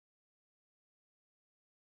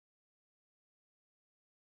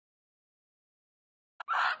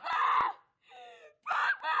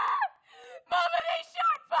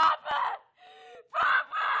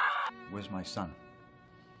Where's my son?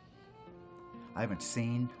 I haven't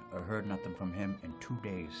seen or heard nothing from him in 2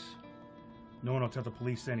 days. No one will tell the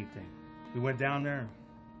police anything. We went down there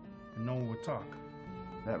and no one would talk.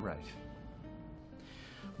 That right.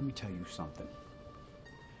 Let me tell you something.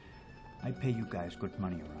 I pay you guys good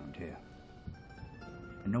money around here.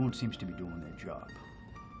 And no one seems to be doing their job.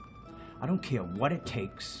 I don't care what it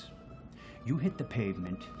takes. You hit the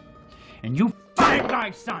pavement and you find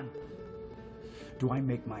my son! Do I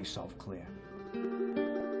make myself clear?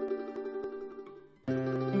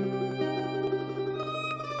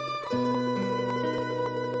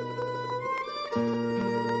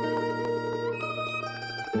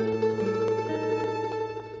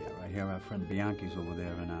 Friend Bianchi's over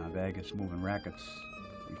there in Vegas moving rackets.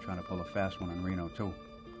 He's trying to pull a fast one in Reno too.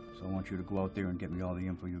 So I want you to go out there and get me all the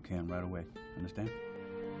info you can right away. Understand?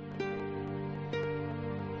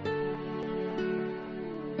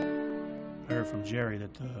 I heard from Jerry that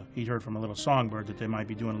he'd heard from a little songbird that they might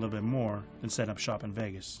be doing a little bit more than setting up shop in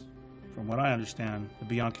Vegas. From what I understand, the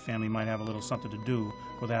Bianchi family might have a little something to do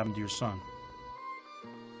with what happened to your son.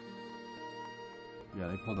 Yeah,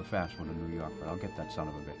 they pulled a fast one in New York, but I'll get that son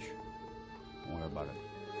of a bitch. Don't worry about it.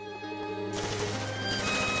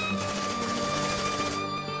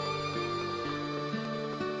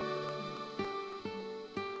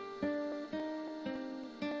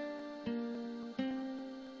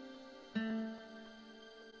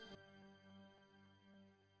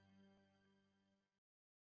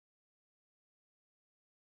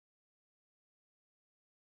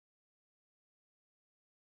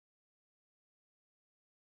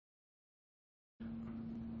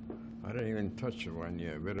 I didn't even touch the one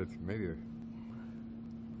yet. Better maybe.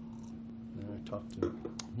 Talk to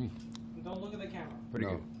him. Don't look at the camera. Pretty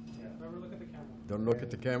No. good. Yeah, never look at the camera. Don't look at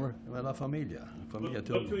the camera. Ma la famiglia Look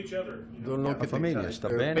to each other. Don't look La at famiglia the sta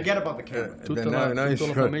bene? Forget about the camera. Tutta la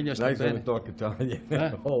famiglia sta nice bene? to talk Italian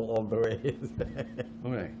all the way.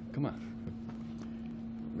 All right, come on.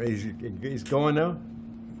 He's going now?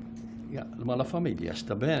 Yeah, ma la famiglia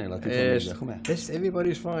sta bene? La tua famiglia com'è?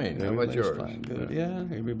 Everybody's fine. How about Everybody's yours? fine. Good. Yeah,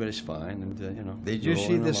 everybody's fine, and you know. Did you we're see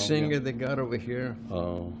rolling the along, singer yeah. they got over here?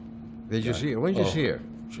 Oh. Did you see her? When did you see her?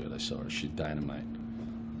 Shit, I saw her. She's dynamite.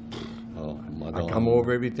 Oh, I Madonna. come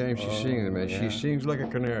over every time she sings, man. yeah. She sings like a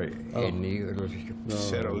canary. Oh. And you No,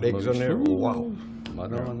 set her l'ho legs on there. visto. Wow.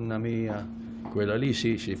 Madonna mia. Quella lì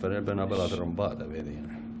sì, si farebbe una bella trombata, vedi?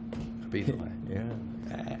 Capito?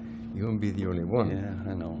 Yeah. You won't be the only one.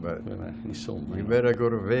 Yeah, I know. But insomma. you better go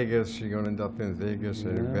to Vegas. You're going to end up in Vegas,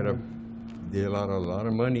 and you Yeah. better deal out a lot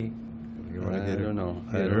of money. You want to get I her. don't know.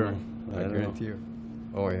 Get I don't her. know. I I don't guarantee you.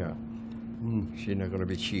 Oh yeah. Mm. She's not going to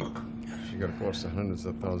be cheap. She's going to cost hundreds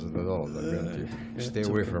of thousands of dollars. I guarantee you. Stay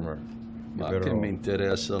away from her. You're Ma better che off. mi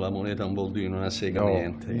interessa la moneta un boldino, non sega No,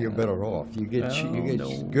 niente. you're better off. You get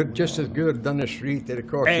No, good, just as good down the street. It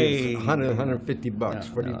costs Hey. you 100, 150 bucks.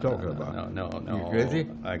 What are you talking no, about? No. You crazy?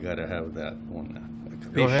 I gotta have that one.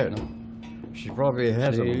 Go ahead. No? She probably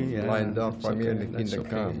has them Yeah, lined up that's for me okay, in the that's kingdom okay.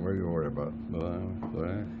 come. What are you worried about?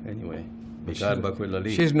 Well, anyway, mi She's- garba quella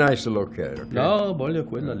lì. She's nice to look at. Okay? No, voglio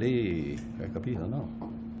quella lì. Hai capito? No.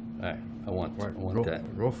 I want Go, that.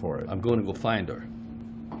 go for it. I'm going to go find her.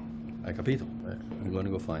 Hai capito? I'm going to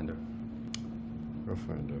go find her. Go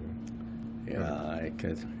find her.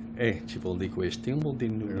 Ci vuol dire questo, non vuol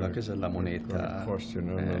dire nulla, che è la moneta. Cost you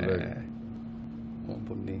no. Un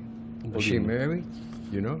po' di... Is she married?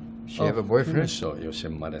 You know? She Oh, have a Non boyfriend? so io se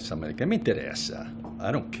Maressa America, mi interessa.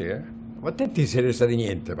 I don't care. Ma te ti interessa di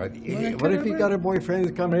niente? But what if you got a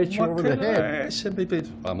boyfriend come hit you over the head?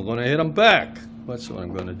 I'm gonna hit him back. That's what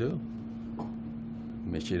I'm gonna do.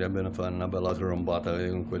 Mi cirebbe fare una bella trombata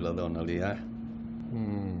con quella donna lì, eh?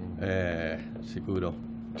 Sicuro.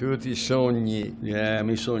 Tutti i sogni. Yeah,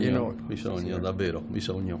 mi sogno, You know, mi sogno, sì. davvero, mi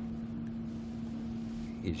sogno.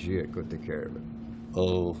 Is you could take care of it.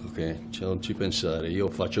 Oh, ok, non ci pensare, io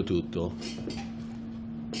faccio tutto.